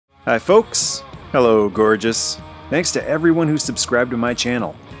Hi folks! Hello gorgeous! Thanks to everyone who subscribed to my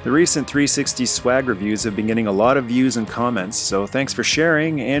channel. The recent 360 swag reviews have been getting a lot of views and comments, so thanks for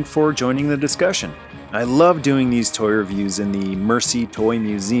sharing and for joining the discussion. I love doing these toy reviews in the Mercy Toy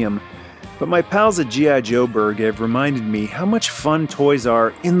Museum, but my pals at G.I. Joeberg have reminded me how much fun toys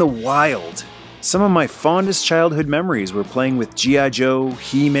are in the wild. Some of my fondest childhood memories were playing with G.I. Joe,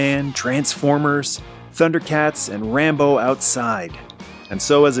 He-Man, Transformers, Thundercats, and Rambo outside. And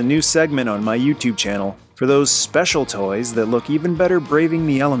so as a new segment on my YouTube channel, for those special toys that look even better braving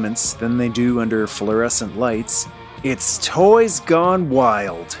the elements than they do under fluorescent lights, it's Toys Gone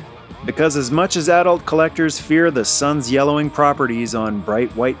Wild. Because as much as adult collectors fear the sun's yellowing properties on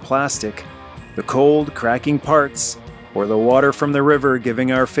bright white plastic, the cold, cracking parts, or the water from the river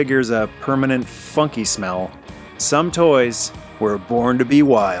giving our figures a permanent funky smell, some toys were born to be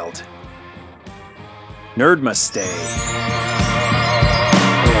wild. Nerd must stay.